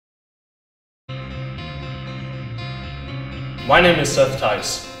My name is Seth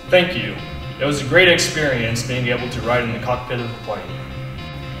Tice. Thank you. It was a great experience being able to ride in the cockpit of the plane.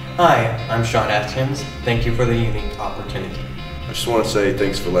 Hi, I'm Sean Atkins. Thank you for the unique opportunity. I just want to say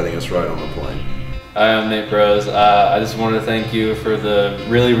thanks for letting us ride on the plane. Hi, I'm Nate Bros. I just wanted to thank you for the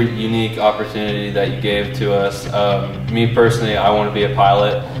really unique opportunity that you gave to us. Me personally, I want to be a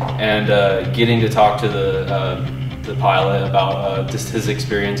pilot, and getting to talk to the pilot about just his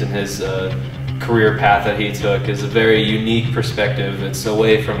experience and his career path that he took is a very unique perspective. It's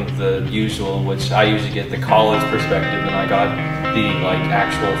away from the usual, which I usually get the college perspective, and I got the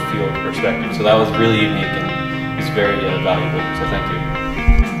actual field perspective. So that was really unique and it's very valuable. So thank you.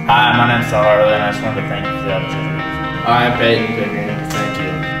 Hi, my name's Harley, and I just wanted to thank you for the opportunity. Hi, I'm Peyton. Thank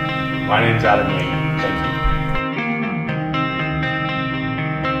you. My name's Adam Lee.